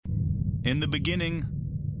In the beginning,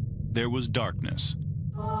 there was darkness.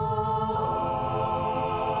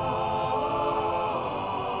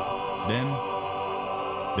 Then,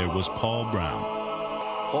 there was Paul Brown.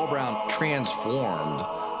 Paul Brown transformed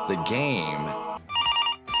the game.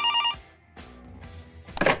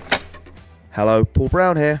 Hello, Paul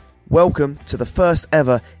Brown here. Welcome to the first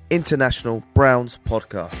ever International Browns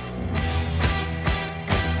podcast.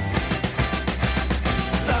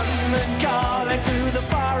 London calling to the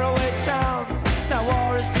faraway towns. Now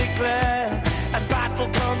war is declared and battle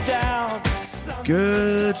come down.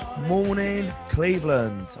 Good morning,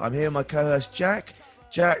 Cleveland. I'm here with my co-host Jack.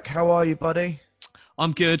 Jack, how are you, buddy?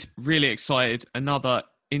 I'm good. Really excited. Another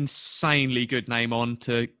insanely good name on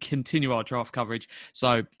to continue our draft coverage.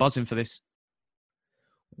 So buzzing for this.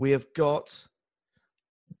 We have got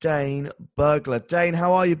Dane Brugler. Dane,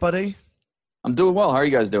 how are you, buddy? I'm doing well. How are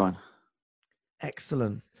you guys doing?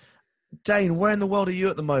 Excellent. Dane, where in the world are you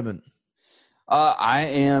at the moment? I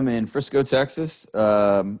am in Frisco, Texas,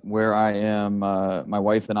 where I am. My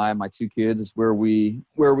wife and I and my two kids is where we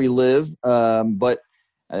live. But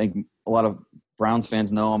I think a lot of Browns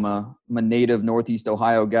fans know I'm a native Northeast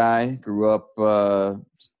Ohio guy. Grew up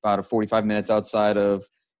just about 45 minutes outside of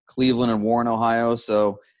Cleveland and Warren, Ohio.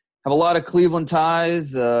 So have a lot of Cleveland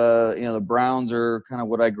ties. The Browns are kind of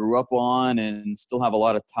what I grew up on and still have a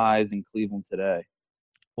lot of ties in Cleveland today.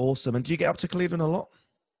 Awesome. And do you get up to Cleveland a lot?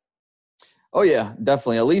 Oh yeah,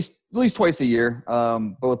 definitely. At least twice a year.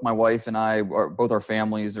 Both my wife and I, both our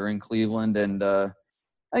families are in Cleveland, and I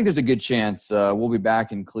think there's a good chance we'll be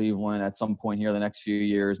back in Cleveland at some point here the next few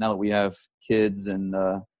years. Now that we have kids and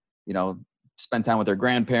spend time with their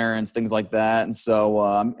grandparents, things like that. And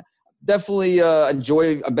so definitely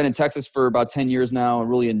enjoy. I've been in Texas for about 10 years now, and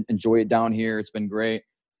really enjoy it down here. It's been great,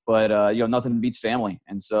 but nothing beats family,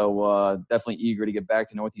 and so definitely eager to get back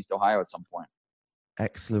to Northeast Ohio at some point.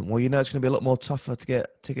 Excellent. Well, it's going to be a lot more tougher to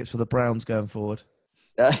get tickets for the Browns going forward.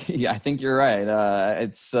 Yeah, I think you're right.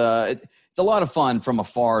 It's a lot of fun from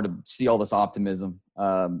afar to see all this optimism.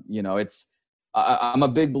 I'm a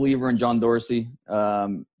big believer in John Dorsey.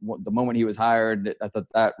 The moment he was hired, I thought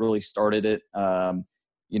that really started it. And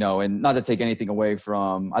not to take anything away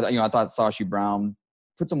from, I thought Sashi Brown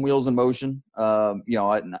put some wheels in motion. Not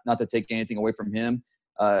to take anything away from him,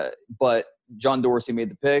 but John Dorsey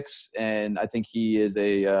made the picks, and I think he is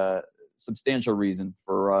a substantial reason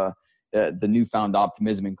for the newfound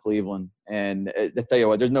optimism in Cleveland. And I tell you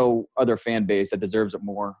what, there's no other fan base that deserves it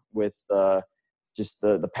more with just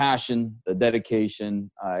the passion, the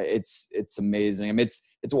dedication. It's amazing. I mean,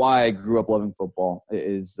 it's why I grew up loving football,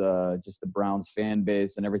 is just the Browns fan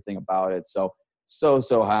base and everything about it. So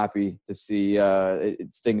happy to see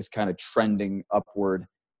it's things kind of trending upward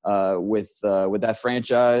with that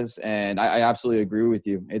franchise. And I absolutely agree with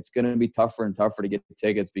you. It's going to be tougher and tougher to get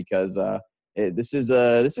tickets because this is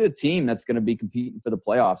a team that's going to be competing for the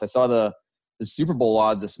playoffs. I saw the Super Bowl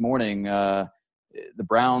odds this morning. The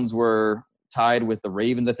Browns were tied with the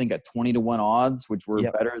Ravens, I think, at 20-1 odds, which were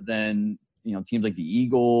better than teams like the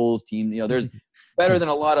Eagles. There's better than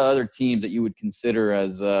a lot of other teams that you would consider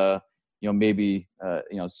as maybe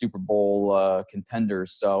Super Bowl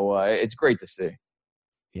contenders. So it's great to see.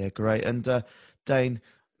 Yeah, great. And Dane,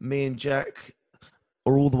 me and Jack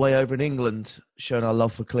are all the way over in England showing our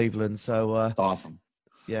love for Cleveland. So it's awesome.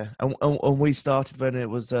 Yeah, and we started when it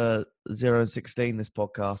was 0-16, this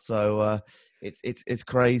podcast. So it's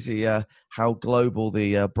crazy how global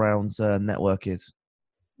the Browns network is.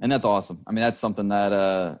 And that's awesome. I mean, that's something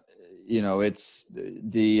that it's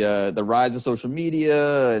the rise of social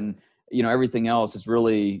media and everything else has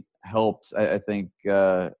really helped. I think.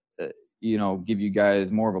 Give you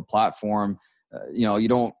guys more of a platform.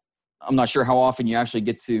 I'm not sure how often you actually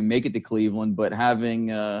get to make it to Cleveland, but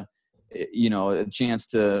having, a chance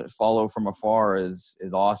to follow from afar is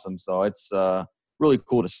awesome. So it's really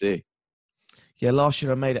cool to see. Yeah, last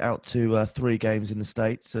year I made it out to 3 games in the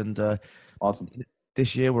States, and awesome.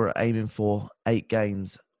 This year we're aiming for 8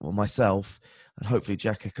 games, myself, and hopefully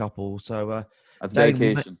Jack a couple. So that's Dane,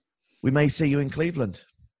 dedication. We may see you in Cleveland.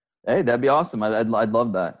 Hey, that'd be awesome. I'd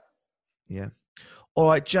love that. Yeah. All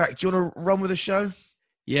right, Jack, do you want to run with the show?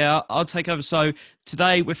 Yeah, I'll take over. So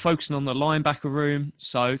today we're focusing on the linebacker room.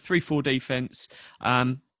 So 3-4 defense.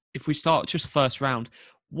 If we start just first round,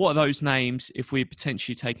 what are those names if we're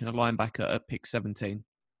potentially taking a linebacker at pick 17?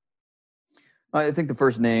 I think the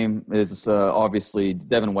first name is obviously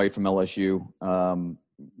Devin White from LSU.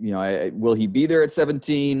 Will he be there at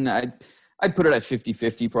 17? I'd put it at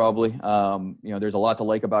 50-50 probably. There's a lot to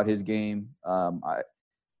like about his game.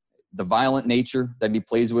 The violent nature that he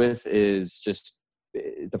plays with is just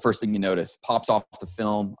is the first thing you notice. Pops off the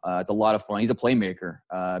film. It's a lot of fun. He's a playmaker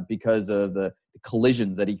because of the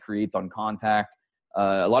collisions that he creates on contact.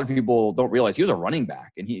 A lot of people don't realize he was a running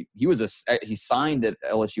back, and he signed at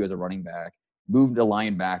LSU as a running back, moved to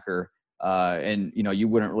linebacker, and you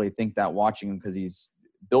wouldn't really think that watching him because he's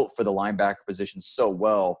built for the linebacker position so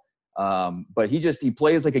well. But he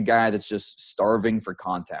plays like a guy that's just starving for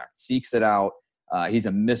contact, seeks it out. He's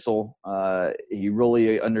a missile. He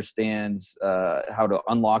really understands how to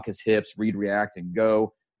unlock his hips, read, react, and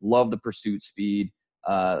go. Love the pursuit speed.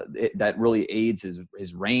 That really aids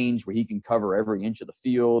his range, where he can cover every inch of the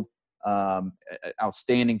field.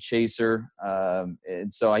 Outstanding chaser.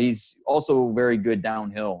 And so he's also very good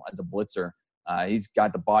downhill as a blitzer. He's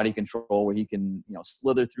got the body control where he can,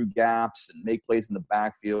 slither through gaps and make plays in the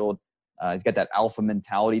backfield. He's got that alpha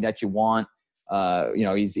mentality that you want.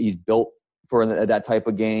 He's built for that type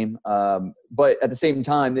of game. But at the same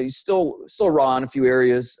time, he's still raw in a few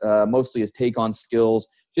areas, mostly his take on skills.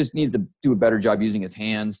 Just needs to do a better job using his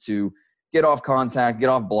hands to get off contact, get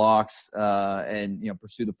off blocks, and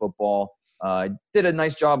pursue the football. Did a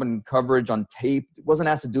nice job in coverage on tape. Wasn't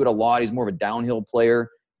asked to do it a lot. He's more of a downhill player,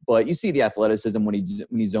 but you see the athleticism when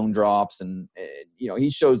he zone drops, and he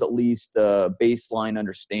shows at least a baseline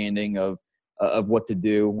understanding of what to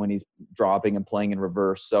do when he's dropping and playing in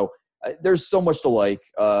reverse. So there's so much to like.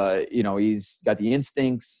 He's got the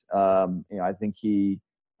instincts. I think he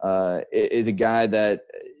is a guy that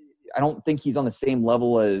I don't think he's on the same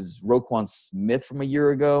level as Roquan Smith from a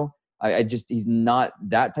year ago. He's not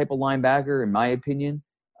that type of linebacker, in my opinion.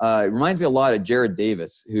 It reminds me a lot of Jared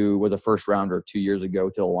Davis, who was a first rounder 2 years ago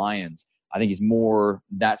to the Lions. I think he's more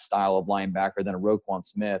that style of linebacker than a Roquan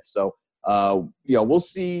Smith. So, we'll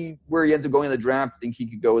see where he ends up going in the draft. I think he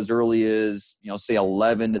could go as early as, say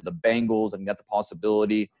 11 to the Bengals. I think that's a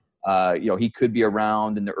possibility. He could be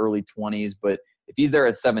around in the early 20s, but if he's there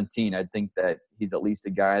at 17, I think that he's at least a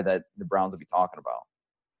guy that the Browns will be talking about.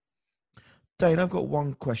 Dane, I've got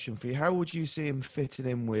one question for you. How would you see him fitting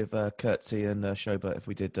in with Kurtzy and Schobert if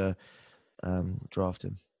we did draft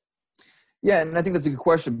him? Yeah, and I think that's a good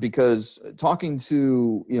question because talking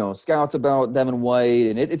to, scouts about Devin White,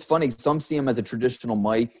 and it's funny, some see him as a traditional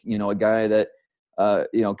Mike, a guy that,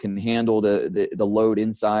 can handle the load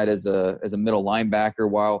inside as a middle linebacker,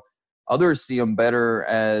 while others see him better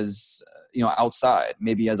as, outside,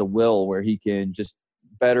 maybe as a Will, where he can just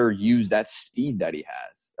better use that speed that he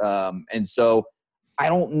has. And so I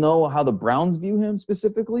don't know how the Browns view him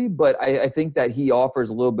specifically, but I think that he offers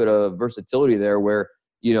a little bit of versatility there where,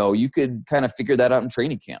 you could kind of figure that out in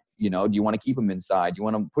training camp. Do you want to keep him inside? Do you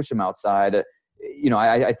want to push him outside?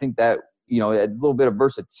 I think that, a little bit of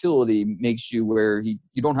versatility makes you where you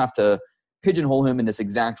don't have to pigeonhole him in this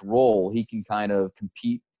exact role. He can kind of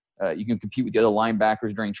compete. You can compete with the other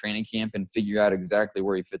linebackers during training camp and figure out exactly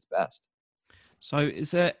where he fits best. So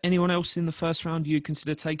is there anyone else in the first round you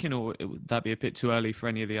consider taking, or would that be a bit too early for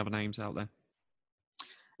any of the other names out there?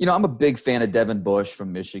 I'm a big fan of Devin Bush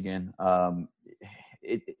from Michigan.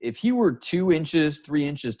 If he were 2 inches, 3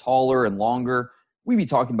 inches taller and longer, we'd be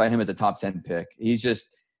talking about him as a top 10 pick. He's just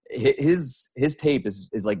his tape is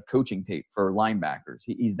like coaching tape for linebackers.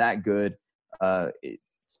 He's that good.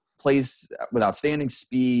 Plays with outstanding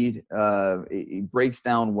speed. He breaks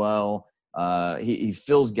down well. He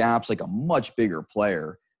fills gaps like a much bigger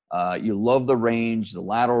player. You love the range, the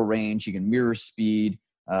lateral range. He can mirror speed.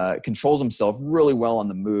 Controls himself really well on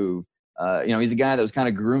the move. He's a guy that was kind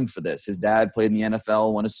of groomed for this. His dad played in the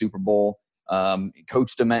NFL, won a Super Bowl,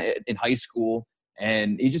 coached him in high school,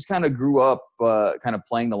 and he just kind of grew up kind of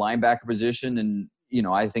playing the linebacker position. And,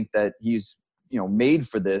 I think that he's, made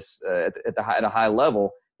for this at a high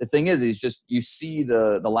level. The thing is just you see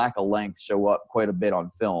the lack of length show up quite a bit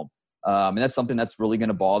on film. And that's something that's really going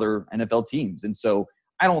to bother NFL teams. And so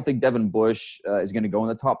I don't think Devin Bush is going to go in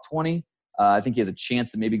the top 20. I think he has a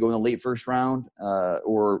chance to maybe go in the late first round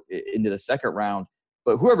or into the second round.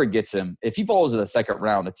 But whoever gets him, if he falls to the second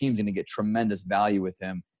round, the team's going to get tremendous you're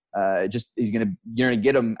going to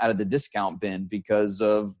get him out of the discount bin because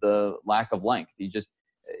of the lack of length. He just,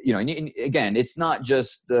 and again, it's not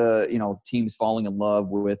just teams falling in love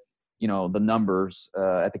with the numbers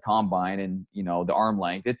at the combine and the arm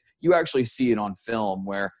length. It's you actually see it on film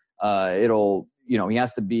where he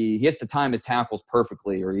has to time his tackles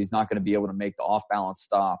perfectly, or he's not going to be able to make the off balance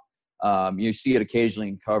stop. You see it occasionally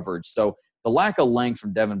in coverage. So the lack of length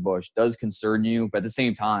from Devin Bush does concern you, but at the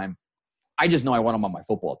same time, I just know I want him on my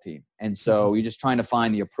football team. And so you're just trying to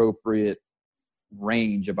find the appropriate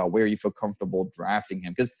range about where you feel comfortable drafting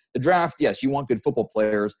him. Because the draft, yes, you want good football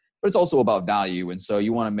players, but it's also about value. And so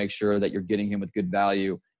you want to make sure that you're getting him with good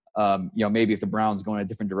value. Maybe if the Browns go in a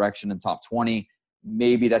different direction in top 20,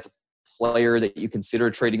 maybe that's a player that you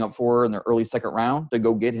consider trading up for in the early second round to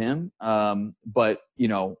go get him. But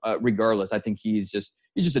regardless, I think he's just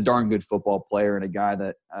a darn good football player and a guy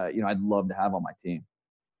that I'd love to have on my team.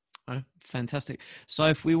 Oh, fantastic. So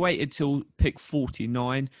if we waited till pick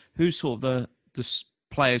 49, who's sort of the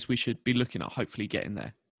players we should be looking at hopefully getting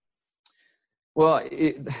there? Well,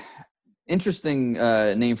 interesting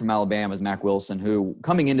name from Alabama is Mack Wilson, who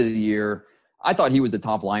coming into the year, I thought he was the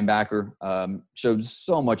top linebacker, showed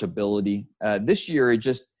so much ability. This year,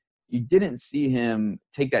 you didn't see him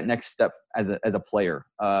take that next step as a player.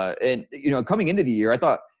 And coming into the year, I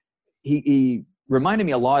thought he reminded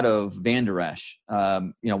me a lot of Van Der Esch,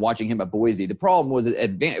 watching him at Boise. The problem was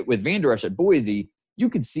with Van Der Esch at Boise, you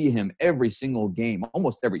could see him every single game,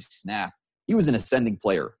 almost every snap. He was an ascending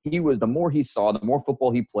player. The more he saw, the more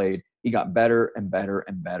football he played, he got better and better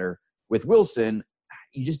and better. With Wilson,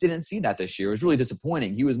 you just didn't see that this year. It was really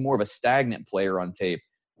disappointing. He was more of a stagnant player on tape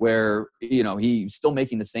where, he's still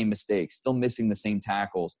making the same mistakes, still missing the same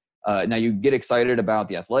tackles. Now you get excited about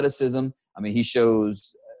the athleticism. I mean, he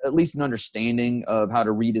shows at least an understanding of how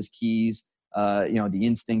to read his keys, the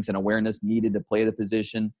instincts and awareness needed to play the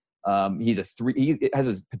position. He has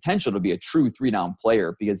his potential to be a true 3-down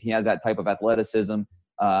player because he has that type of athleticism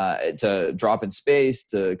to drop in space,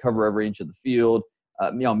 to cover every inch of the field.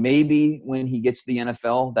 Maybe when he gets to the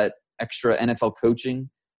NFL, that extra NFL coaching,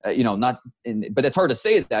 but it's hard to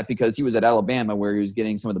say that because he was at Alabama where he was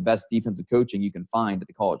getting some of the best defensive coaching you can find at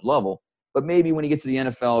the college level. But maybe when he gets to the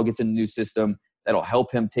NFL, gets in a new system, that'll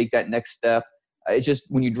help him take that next step. It's just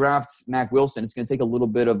when you draft Mack Wilson, it's going to take a little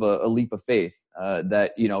bit of a leap of faith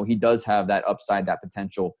that, he does have that upside, that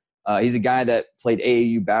potential. He's a guy that played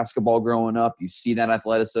AAU basketball growing up. You see that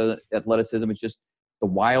athleticism. It's just the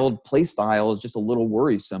wild play style is just a little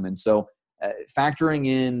worrisome. And so factoring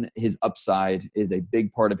in his upside is a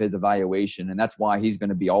big part of his evaluation. And that's why he's going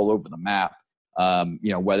to be all over the map,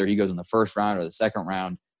 whether he goes in the first round or the second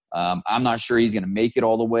round. I'm not sure he's going to make it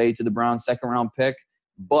all the way to the Browns' second round pick,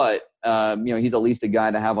 but he's at least a guy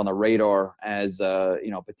to have on the radar as a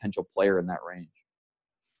potential player in that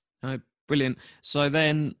range. Brilliant. So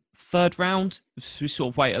then third round, we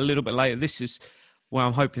sort of wait a little bit later. This is where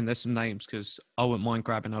I'm hoping there's some names because I wouldn't mind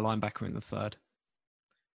grabbing a linebacker in the third.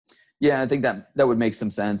 Yeah, I think that would make some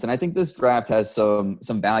sense, and I think this draft has some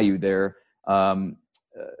value there. Vasheen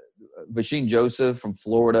Joseph from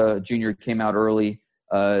Florida, junior, came out early.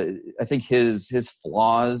 I think his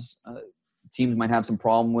flaws teams might have some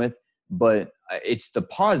problem with, but it's the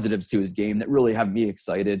positives to his game that really have me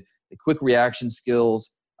excited. The quick reaction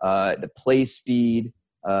skills, the play speed.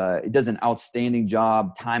 It does an outstanding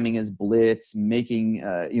job timing his blitz, making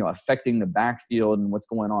affecting the backfield and what's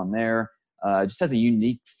going on there. Just has a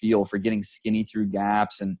unique feel for getting skinny through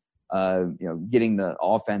gaps and getting the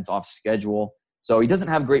offense off schedule. So he doesn't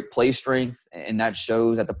have great play strength, and that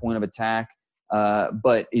shows at the point of attack.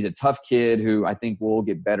 But he's a tough kid who I think will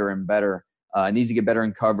get better and better. Needs to get better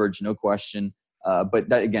in coverage, no question. But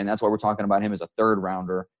that's why we're talking about him as a third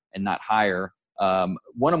rounder and not higher.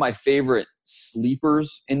 One of my favorite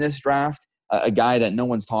sleepers in this draft, a guy that no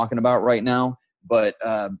one's talking about right now, but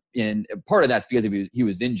and part of that's because he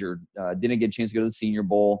was injured, didn't get a chance to go to the Senior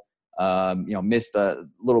Bowl, missed a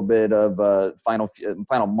little bit of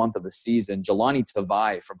final month of the season. Jelani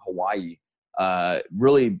Tavai from Hawaii,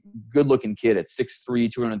 really good-looking kid at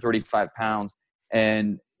 6'3", 235 pounds,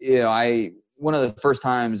 and one of the first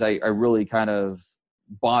times I really kind of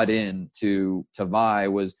bought into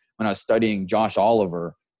Tavai was when I was studying Josh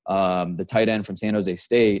Oliver, the tight end from San Jose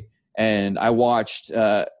State. And I watched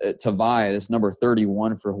Tavai, this number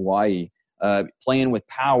 31 for Hawaii, playing with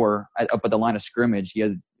power up at the line of scrimmage. He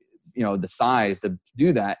has, the size to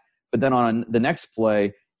do that. But then on the next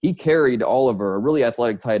play, he carried Oliver, a really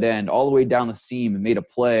athletic tight end, all the way down the seam and made a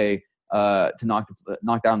play to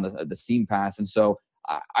knock down the seam pass. And so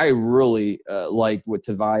I really like what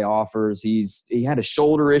Tavai offers. He had a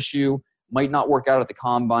shoulder issue, might not work out at the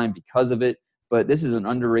combine because of it, but this is an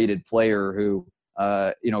underrated player who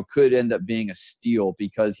could end up being a steal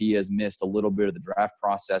because he has missed a little bit of the draft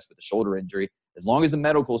process with the shoulder injury. As long as the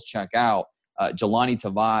medicals check out, Jelani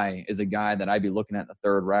Tavai is a guy that I'd be looking at in the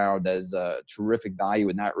third round as terrific value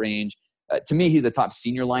in that range. To me, he's the top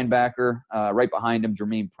senior linebacker. Right behind him,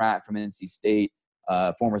 Jermaine Pratt from NC State,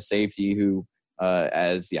 former safety who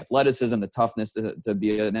has the athleticism, the toughness to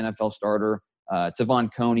be an NFL starter.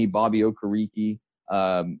 Tavon Coney, Bobby Okereke,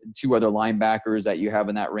 two other linebackers that you have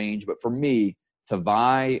in that range. But for me,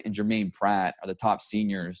 Tavai and Jermaine Pratt are the top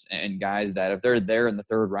seniors and guys that if they're there in the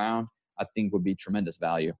third round, I think would be tremendous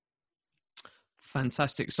value.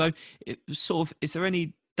 Fantastic. So is there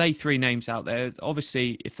any day three names out there?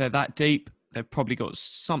 Obviously, if they're that deep, they've probably got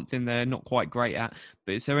something they're not quite great at.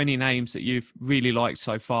 But is there any names that you've really liked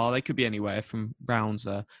so far? They could be anywhere from rounds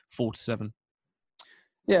 4 to 7.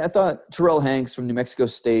 Yeah, I thought Terrell Hanks from New Mexico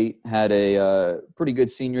State had a pretty good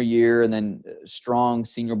senior year, and then strong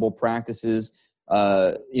Senior Bowl practices.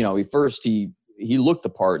 He looked the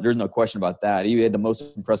part. There's no question about that. He had the most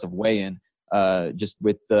impressive weigh-in, just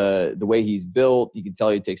with the way he's built. You can tell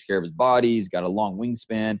he takes care of his body. He's got a long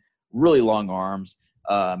wingspan, really long arms.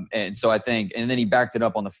 And so I think – and then he backed it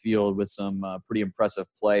up on the field with some pretty impressive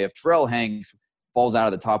play. If Terrell Hanks falls out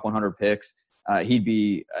of the top 100 picks, he'd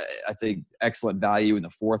be, I think, excellent value in the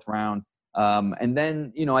 4th round. And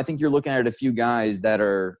then, I think you're looking at a few guys that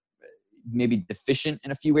are maybe deficient in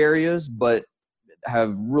a few areas, but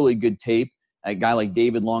have really good tape. A guy like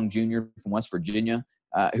David Long Jr. from West Virginia,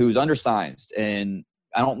 who's undersized. And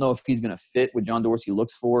I don't know if he's going to fit what John Dorsey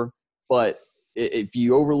looks for, but if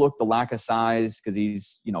you overlook the lack of size, because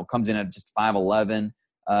he's, comes in at just 5'11",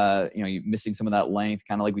 you're missing some of that length,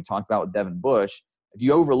 kind of like we talked about with Devin Bush. If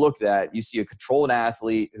you overlook that, you see a controlled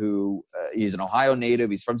athlete who he's an Ohio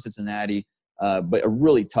native. He's from Cincinnati, but a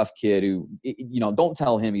really tough kid who, don't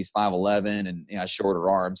tell him he's 5'11" and has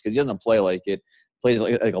shorter arms, because he doesn't play like it. Plays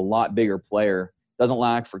like a lot bigger player. Doesn't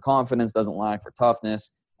lack for confidence, doesn't lack for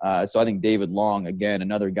toughness. So I think David Long, again,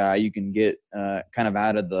 another guy you can get kind of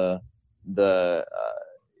out of kind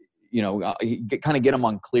of get him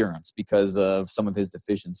on clearance because of some of his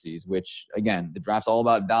deficiencies, which, again, the draft's all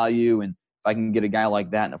about value, and if I can get a guy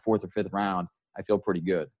like that in the 4th or 5th round, I feel pretty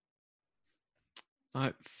good. All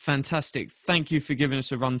right, fantastic. Thank you for giving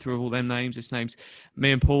us a run through of all them names. It's names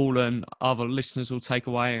me and Paul and other listeners will take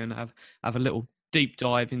away and have a little deep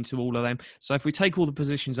dive into all of them. So if we take all the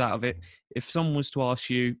positions out of it, if someone was to ask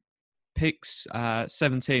you picks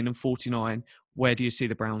 17 and 49, where do you see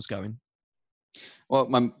the Browns going? Well,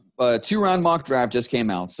 my 2-round mock draft just came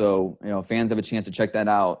out, so fans have a chance to check that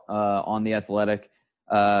out on The Athletic.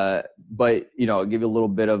 But I'll give you a little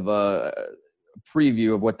bit of a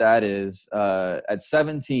preview of what that is. At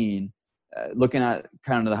 17, looking at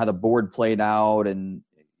kind of how the board played out, and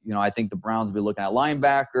I think the Browns will be looking at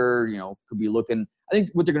linebacker. Could be looking. I think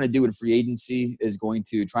what they're going to do in free agency is going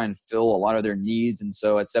to try and fill a lot of their needs, and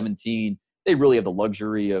so at 17, they really have the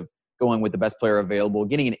luxury of going with the best player available,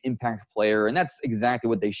 getting an impact player, and that's exactly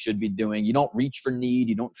what they should be doing. You don't reach for need.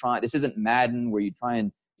 You don't try. This isn't Madden where you try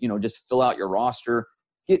and just fill out your roster.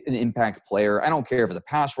 Get an impact player. I don't care if it's a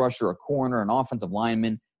pass rusher, a corner, an offensive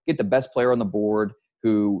lineman. Get the best player on the board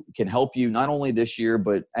who can help you not only this year,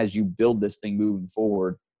 but as you build this thing moving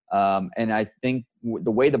forward. And I think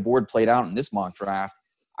the way the board played out in this mock draft,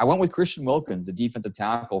 I went with Christian Wilkins, the defensive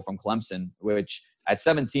tackle from Clemson, which at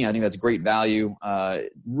 17, I think that's great value.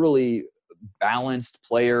 Really balanced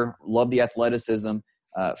player. Love the athleticism.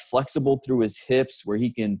 Flexible through his hips where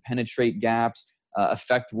he can penetrate gaps,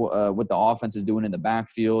 affect what the offense is doing in the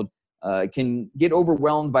backfield. Can get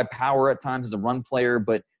overwhelmed by power at times as a run player,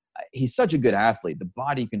 but he's such a good athlete. The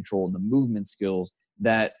body control, the movement skills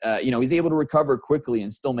that, he's able to recover quickly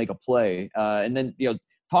and still make a play. And then,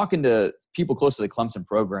 talking to people close to the Clemson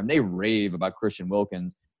program, they rave about Christian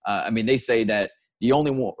Wilkins. They say that the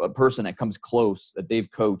only person that comes close that they've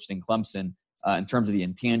coached in Clemson in terms of the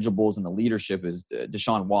intangibles and the leadership is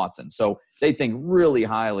Deshaun Watson. So they think really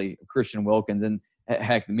highly of Christian Wilkins. And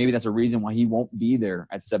heck, maybe that's a reason why he won't be there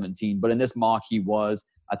at 17. But in this mock, he was.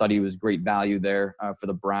 I thought he was great value there for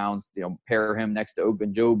the Browns. Pair him next to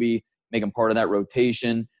Ogunjobi, make him part of that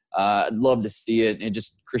rotation. I'd love to see it. And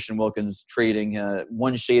just Christian Wilkins trading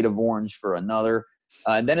one shade of orange for another.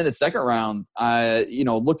 And then in the 2nd round,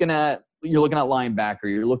 you're looking at linebacker.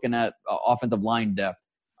 You're looking at offensive line depth.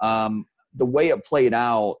 The way it played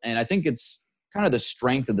out, and I think it's kind of the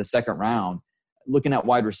strength of the 2nd round, looking at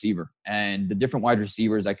wide receiver and the different wide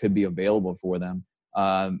receivers that could be available for them.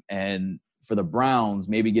 And for the Browns,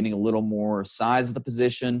 maybe getting a little more size of the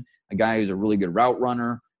position, a guy who's a really good route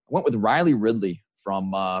runner. I went with Riley Ridley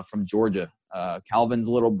from Georgia, Calvin's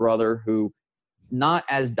little brother, who not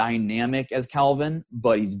as dynamic as Calvin,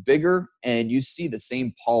 but he's bigger, and you see the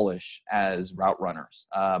same polish as route runners.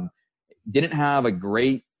 Didn't have a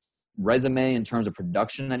great resume in terms of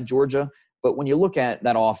production at Georgia, but when you look at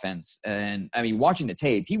that offense, and watching the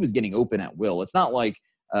tape, he was getting open at will. It's not like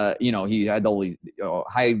he had all these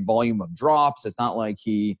high volume of drops. It's not like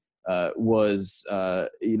he was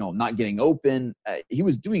not getting open. He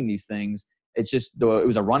was doing these things. It's just it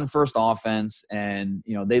was a run-first offense, and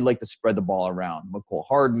they like to spread the ball around. McCole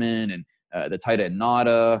Hardman and the tight end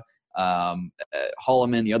Nada,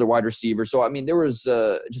 Holloman, the other wide receiver. So there was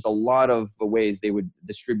just a lot of ways they would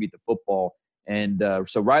distribute the football, and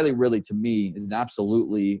so Riley Ridley to me is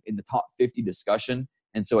absolutely in the top 50 discussion.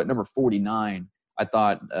 And so at number 49, I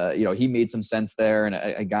thought, he made some sense there, and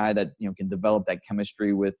a guy that, can develop that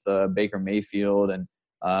chemistry with Baker Mayfield. And,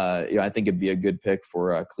 I think it'd be a good pick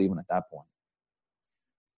for Cleveland at that point.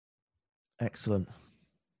 Excellent.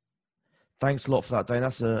 Thanks a lot for that, Dane.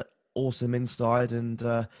 That's an awesome insight. And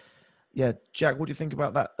Jack, what do you think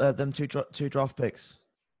about that? Them two draft picks.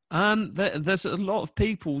 There's a lot of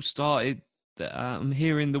people started. I'm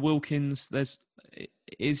hearing the Wilkins.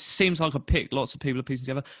 It seems like a pick. Lots of people are piecing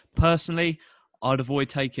together. Personally, I'd avoid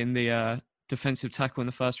taking the defensive tackle in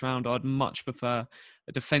the first round. I'd much prefer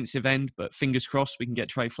a defensive end, but fingers crossed we can get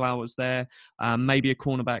Trey Flowers there. Maybe a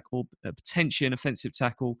cornerback or potentially an offensive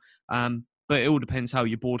tackle. But it all depends how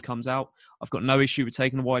your board comes out. I've got no issue with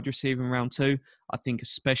taking a wide receiver in round 2. I think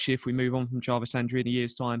especially if we move on from Jarvis Landry in a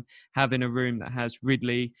year's time, having a room that has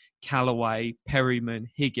Ridley, Callaway, Perryman,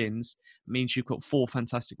 Higgins means you've got 4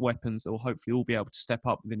 fantastic weapons that will hopefully all be able to step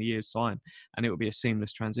up within a year's time, and it will be a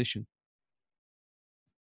seamless transition.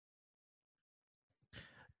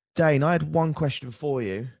 Dane, I had one question for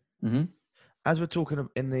you. Mm-hmm. As we're talking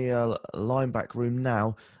in the linebacker room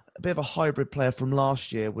now, a bit of a hybrid player from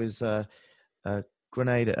last year was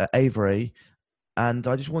Grenade Avery, and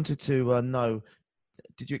I just wanted to know,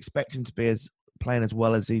 did you expect him to be playing as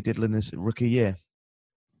well as he did in this rookie year?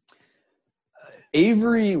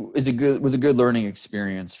 Avery was a good learning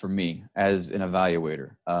experience for me as an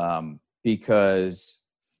evaluator, because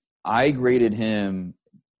I graded him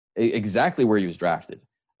exactly where he was drafted,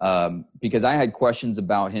 because I had questions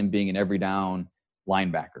about him being an every down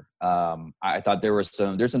linebacker. I thought there's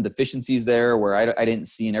some deficiencies there where I didn't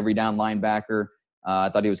see an every down linebacker. I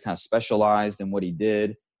thought he was kind of specialized in what he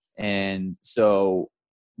did. And so,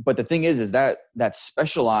 but the thing is that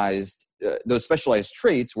specialized, those specialized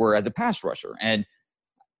traits were as a pass rusher. And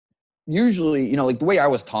usually, like the way I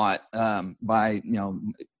was taught by,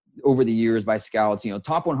 over the years by scouts,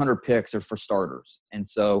 top 100 picks are for starters. And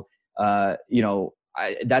so,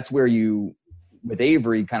 that's where with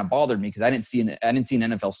Avery kind of bothered me, because I didn't see an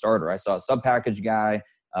NFL starter. I saw a sub-package guy,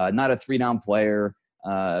 not a 3-down player.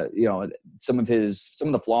 Some of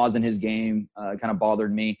the flaws in his game kind of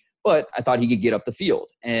bothered me, but I thought he could get up the field.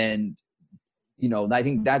 And, I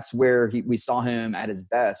think that's where we saw him at his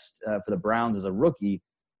best for the Browns as a rookie.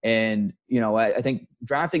 And, I think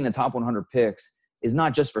drafting the top 100 picks is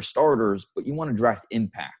not just for starters, but you want to draft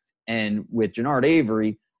impact. And with Genard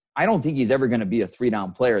Avery, I don't think he's ever going to be a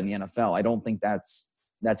 3-down player in the NFL. I don't think that's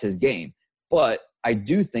his game. But I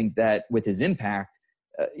do think that with his impact,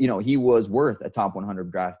 he was worth a top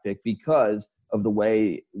 100 draft pick because of the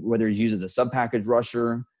way, whether he's used as a sub-package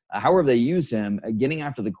rusher, however they use him, getting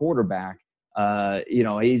after the quarterback,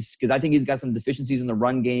 because I think he's got some deficiencies in the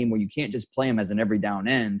run game where you can't just play him as an every down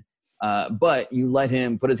end, but you let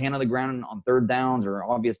him put his hand on the ground on third downs or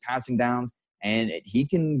obvious passing downs, and he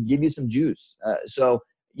can give you some juice.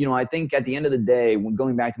 I think at the end of the day, when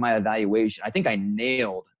going back to my evaluation, I think I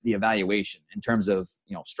nailed the evaluation in terms of,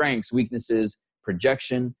 strengths, weaknesses,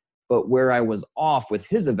 projection. But where I was off with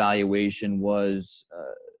his evaluation was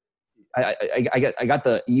I got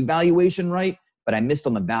the evaluation right, but I missed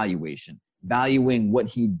on the valuation, valuing what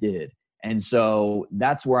he did. And so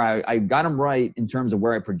that's where I got him right in terms of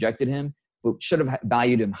where I projected him, but should have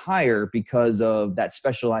valued him higher because of that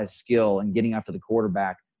specialized skill and getting after the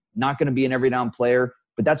quarterback. Not going to be an every down player,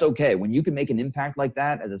 but that's okay. When you can make an impact like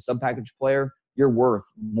that as a sub-package player, you're worth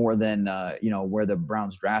more than, where the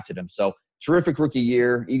Browns drafted him. So terrific rookie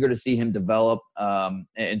year, eager to see him develop.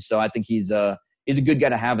 And so I think he's a good guy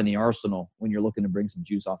to have in the arsenal when you're looking to bring some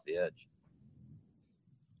juice off the edge.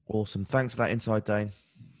 Awesome. Thanks for that insight, Dane.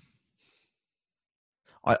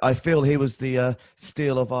 I feel he was the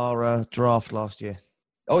steal of our draft last year.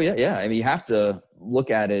 Oh, yeah. I mean, you have to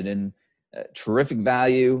look at it, and terrific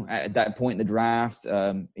value at that point in the draft.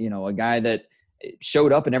 A guy that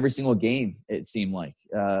showed up in every single game, it seemed like.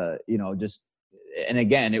 And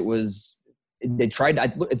again, it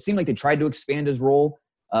seemed like they tried to expand his role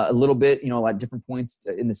a little bit, at different points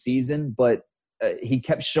in the season, but he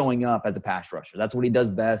kept showing up as a pass rusher. That's what he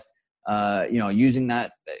does best. Using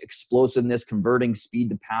that explosiveness, converting speed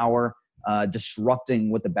to power, disrupting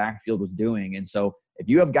what the backfield was doing. And so if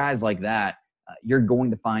you have guys like that, you're going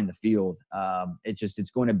to find the field. It's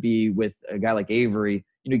going to be with a guy like Avery,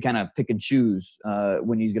 you kind of pick and choose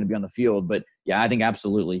when he's going to be on the field. But yeah, I think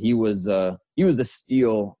absolutely he was the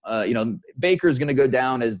steal. Baker's going to go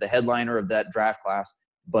down as the headliner of that draft class,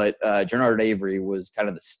 but Genard Avery was kind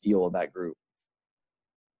of the steal of that group.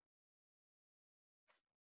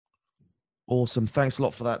 Awesome. Thanks a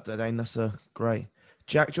lot for that, Dane. That's great.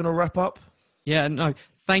 Jack, do you want to wrap up? Yeah, no.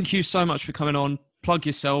 Thank you so much for coming on. Plug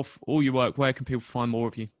yourself, all your work. Where can people find more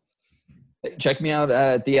of you? Check me out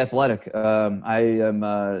at The Athletic. I am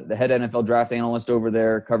the head NFL draft analyst over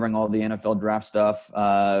there, covering all the NFL draft stuff.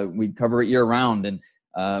 We cover it year round. And,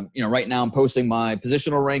 right now I'm posting my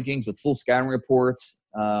positional rankings with full scouting reports.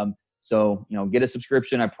 So, get a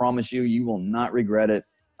subscription. I promise you will not regret it.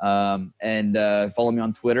 And follow me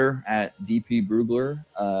on Twitter at DP Brugler.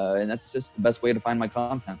 And that's just the best way to find my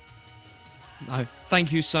content. No,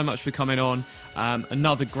 thank you so much for coming on.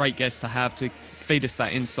 Another great guest to have to feed us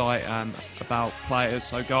that insight about players.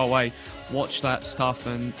 So go away, watch that stuff,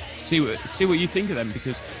 and see what you think of them,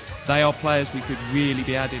 because they are players we could really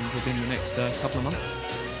be adding within the next couple of months.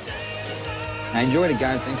 I enjoyed it,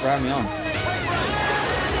 guys. Thanks for having me on.